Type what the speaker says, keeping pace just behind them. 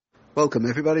Welcome,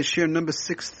 everybody. Shir number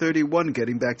 631,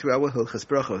 getting back to our Hilchas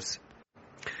Brachos.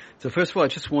 So first of all, I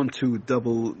just want to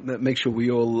make sure we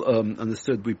all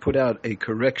understood. We put out a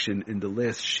correction in the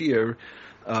last Shir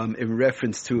in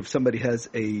reference to if somebody has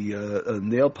a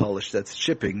nail polish that's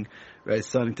chipping, right,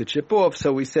 starting to chip off.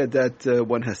 So we said that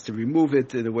one has to remove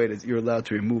it in a way that you're allowed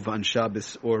to remove on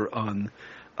Shabbos or on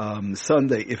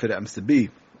Sunday if it happens to be.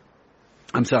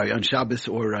 I'm sorry, on Shabbos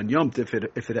or on Yom Tif,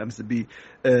 if it happens to be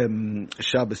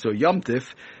Shabbos or Yom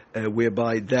Tif,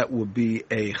 whereby that will be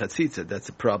a chatzitza. That's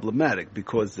problematic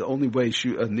because the only way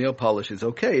a nail polish is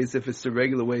okay is if it's the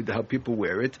regular way how people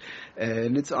wear it,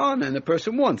 and it's on, and the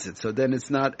person wants it. So then it's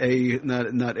not a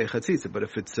chatzitza. But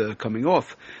if it's coming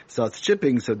off, starts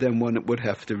chipping, so then one would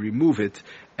have to remove it.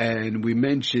 And we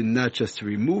mentioned not just to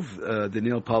remove the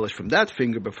nail polish from that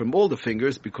finger, but from all the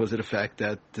fingers, because of the fact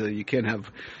that you can't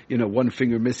have, one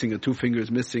finger missing, or two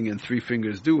fingers missing, and three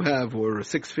fingers do have, or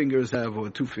six fingers have, or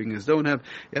two fingers don't have.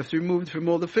 You have to remove it from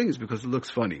all the fingers because it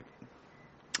looks funny.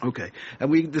 Okay,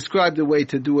 and we described the way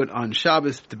to do it on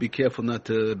Shabbos, to be careful not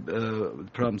to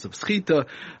problems of schita.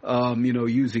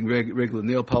 Using regular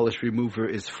nail polish remover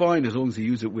is fine as long as you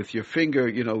use it with your finger.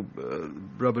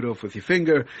 Rub it off with your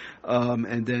finger,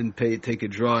 and then take a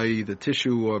dry either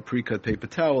tissue or pre-cut paper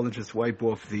towel and just wipe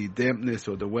off the dampness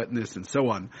or the wetness and so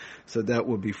on. So that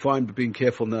will be fine, but being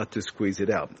careful not to squeeze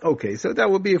it out. Okay, so that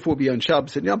would be if we'll be on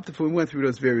Shabbos and Yom Tov. We went through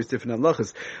those various different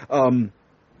halachas.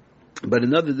 But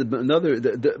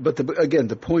again,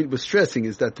 the point we're stressing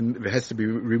is that it has to be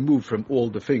removed from all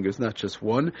the fingers, not just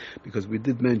one, because we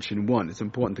did mention one. It's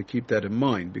important to keep that in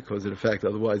mind because of the fact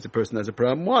otherwise the person has a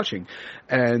problem washing.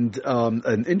 And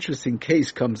an interesting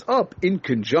case comes up in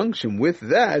conjunction with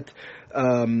that,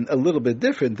 a little bit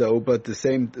different though, but a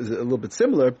little bit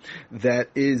similar. That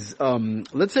is,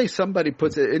 let's say somebody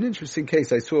puts an interesting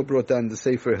case I saw brought down the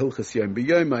Sefer Hilchas Yom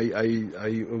B'Yom.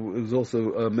 It was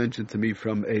also mentioned to me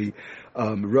from a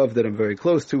Rav that I'm very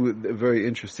close to, a very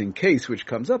interesting case which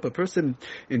comes up. A person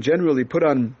in generally put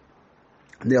on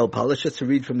nail polish, just to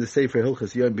read from the Sefer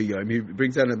Hilchas Yom B'Yom. He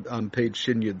brings out on page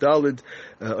Shin Yudalid,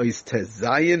 Ois Tez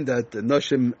Zayin, that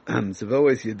Noshim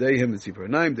Zavoes Yedeihem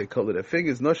Tzipurnaim, they call it their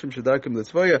fingers, Noshim Shadakim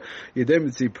Letzvoya,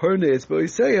 Yedeihem Tzipurneis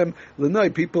Boiseyem,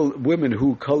 Lenai, women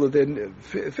who color their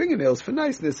fingernails for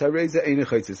niceness, Hareza Ein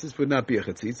Chatzis. This would not be a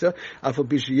chatzitza. Afal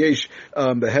Bishiyesh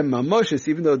Behem Mamoshes,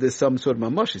 even though there's some sort of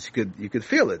mamoshes, you could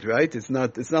feel it, right? It's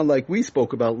not like we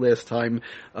spoke about last time,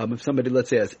 if somebody,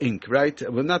 let's say, has ink, right?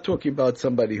 We're not talking about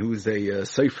somebody who's a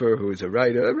sefer, who's a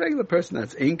writer, a regular person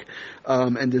that's ink,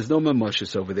 and there's no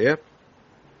mamoshes over there.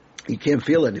 You can't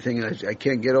feel anything, and I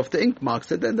can't get off the ink marks,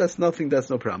 so then that's no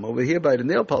problem. Over here by the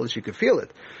nail polish, you can feel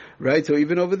it, right? So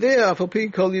even over there,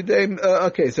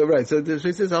 okay, so right, so this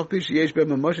says,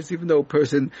 even though a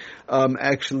person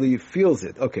actually feels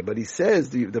it. Okay, but he says,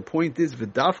 the point is,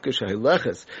 v'dafka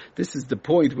shayleches, this is the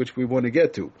point which we want to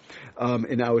get to,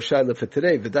 in our shayla for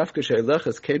today. V'dafka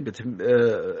shayleches came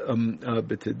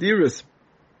b'tediris,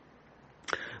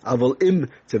 aval im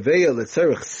teveya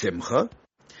letzerich simcha.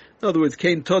 In other words,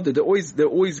 Kain Toda, they're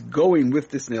always going with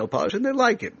this nail polish, and they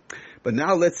like it. But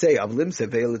now let's say, Avlim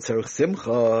Seveil Tzarech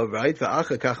Simcha, right?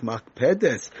 V'acha kach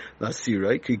makpedes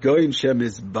lasiroi, ki goyim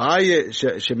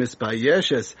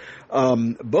shemisbayeshes,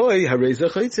 boy, hareza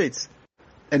chaytzitz.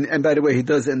 And by the way, he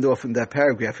does end off in that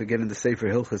paragraph again in the Sefer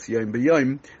Hilchas Yom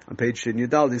B'Yom on page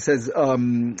Yudal. He says,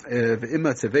 v'ima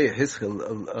tzevei hischil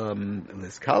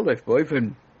l'skalef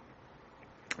boyfen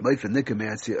nika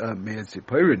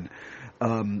me'atzipirin.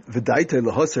 In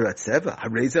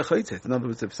other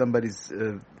words, if somebody's,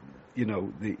 the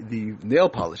nail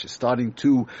polish is starting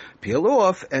to peel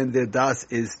off and the das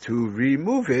is to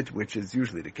remove it, which is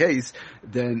usually the case,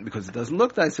 then, because it doesn't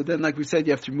look nice, so then, like we said,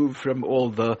 you have to remove from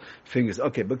all the fingers.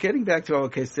 Okay, but getting back to our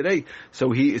case today, so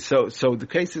the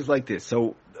case is like this.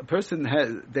 So, a person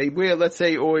they wear, let's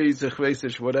say,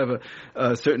 whatever,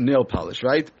 certain nail polish,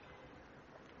 right?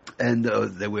 And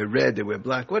they wear red, they wear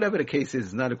black, whatever the case is,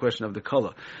 it's not a question of the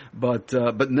color. But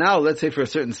now, let's say for a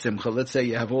certain simcha, let's say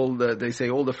you have all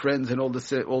the friends and all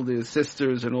the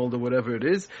sisters and all the whatever it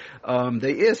is,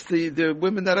 they ask the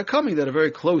women that are coming, that are very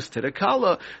close to the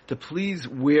kala, to please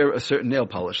wear a certain nail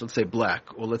polish, let's say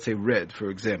black, or let's say red,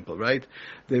 for example, right?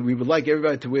 We would like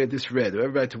everybody to wear this red, or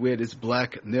everybody to wear this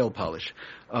black nail polish.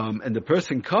 And the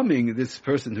person coming, this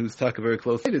person who's talking very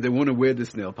close, they want to wear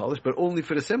this nail polish, but only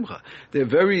for the simcha. They're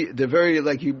very,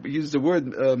 like you used the word,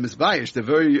 misbayish, they're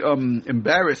very,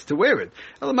 embarrassed to wear it.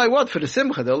 What, for the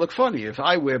simcha, they'll look funny. If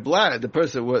I wear black,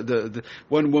 the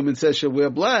one woman says she'll wear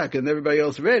black and everybody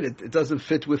else red, it doesn't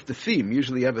fit with the theme.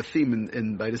 Usually you have a theme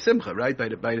in by the simcha, right? By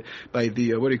the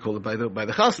what do you call it? By the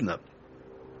chasna.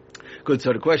 Good.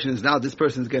 So the question is now this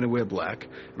person is going to wear black,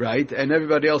 right? And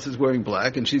everybody else is wearing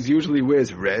black, and she usually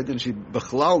wears red, and she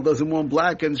b'chlal doesn't want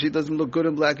black, and she doesn't look good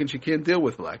in black, and she can't deal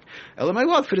with black. Elamai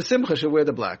what? For the simcha, she'll wear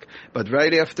the black. But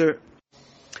right after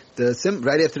the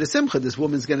simcha, this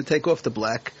woman's going to take off the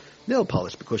black nail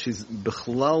polish because she's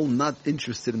b'chlal not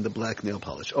interested in the black nail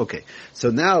polish. Okay, so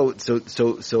now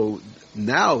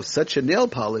such a nail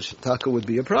polish taka would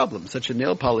be a problem. Such a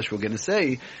nail polish, we're going to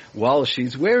say, while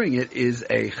she's wearing it, is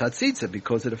a chatzitza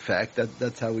because of the fact that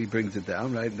that's how he brings it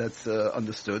down, right? That's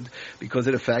understood because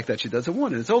of the fact that she doesn't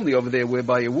want it. It's only over there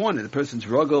whereby you want it. The person's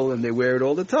ruggle and they wear it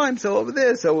all the time. So over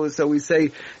there, so we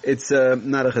say it's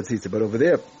not a chatzitza, but over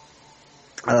there.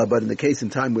 But in the case in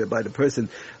time whereby the person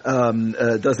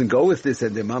doesn't go with this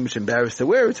and they're mamish embarrassed to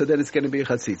wear it, so then it's going to be a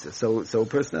chatzitza. So a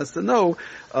person has to know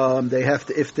they have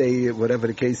to, if they, whatever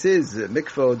the case is,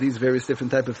 mikvah, these various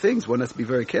different type of things, one has to be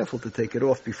very careful to take it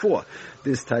off before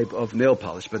this type of nail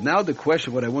polish. But now the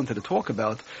question, what I wanted to talk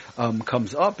about,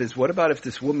 comes up is what about if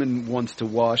this woman wants to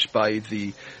wash by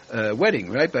the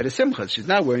wedding, right? By the simcha. She's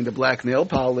not wearing the black nail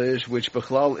polish, which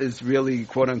b'chlal is really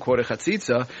quote unquote a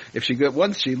chatzitza. If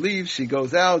once she leaves, she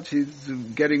goes out, she's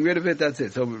getting rid of it, that's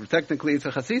it. So technically it's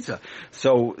a chatzitza.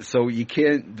 So you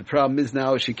can't, the problem is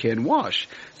now she can't wash.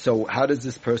 So how does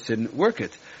this person work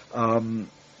it?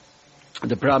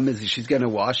 The problem is she's going to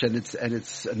wash, and it's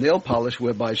a nail polish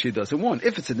whereby she doesn't want.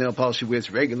 If it's a nail polish she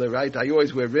wears regular, right? I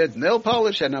always wear red nail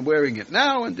polish, and I'm wearing it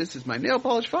now, and this is my nail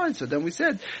polish, fine. So then we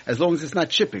said, as long as it's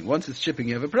not chipping. Once it's chipping,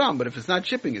 you have a problem. But if it's not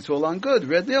chipping, it's all on good.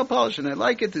 Red nail polish, and I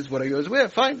like it, this is what I always wear,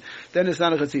 fine. Then it's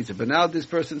not a chatzitza. But now this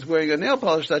person's wearing a nail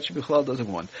polish that she bichlal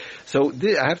doesn't want. So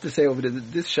I have to say over there,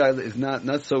 this shaila is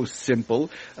not so simple.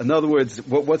 In other words,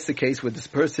 what's the case where this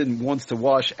person wants to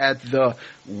wash at the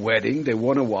wedding? They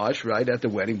want to wash, right? At the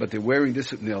wedding, but they're wearing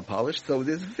this nail polish. So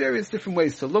there's various different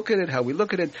ways to look at it, how we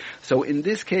look at it. So in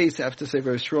this case, I have to say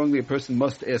very strongly, a person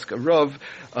must ask a rav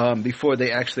before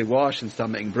they actually wash and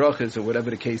start making brachas or whatever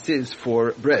the case is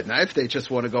for bread. Now, if they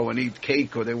just want to go and eat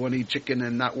cake or they want to eat chicken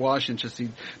and not wash and just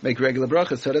make regular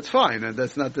brachas, so that's fine.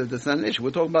 That's not an issue.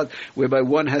 We're talking about whereby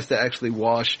one has to actually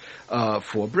wash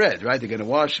for bread, right? They're going to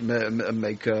wash,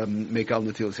 make al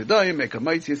natil sedayim, make a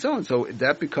maitzi, so on. So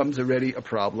that becomes already a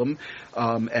problem,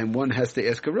 and one has to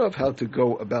ask a rav how to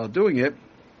go about doing it.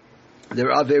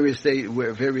 There are various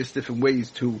different ways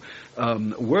to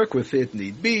work with it,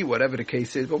 need be, whatever the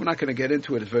case is, but we're not going to get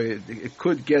into it. It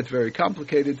could get very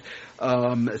complicated.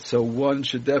 So one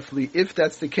should definitely, if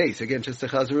that's the case, again, just a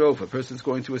chazarov, a person's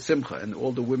going to a simcha, and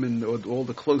all the women, or all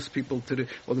the close people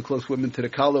all the close women to the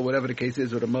kala, whatever the case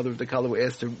is, or the mother of the kala were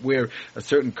asked to wear a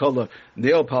certain color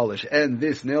nail polish, and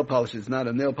this nail polish is not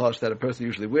a nail polish that a person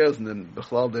usually wears, and then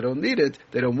b'chlal, they don't need it,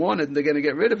 they don't want it, and they're going to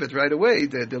get rid of it right away.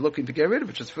 They're looking to get rid of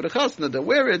it just for the chasna, they'll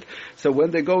wear it. So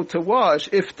when they go to wash,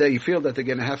 if they feel that they're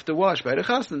going to have to wash by the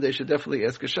chasna, they should definitely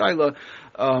ask a shaila,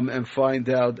 and find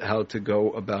out how to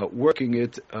go about working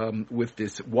it with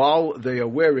this while they are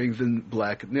wearing the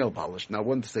black nail polish. Now,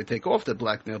 once they take off the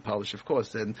black nail polish, of course,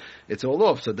 then it's all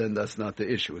off, so then that's not the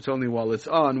issue. It's only while it's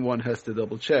on, one has to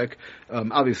double check,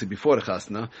 obviously before the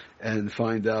chasna, and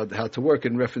find out how to work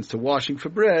in reference to washing for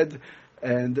bread,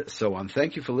 and so on.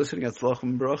 Thank you for listening. Atzlach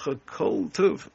and bracha, kol tuv.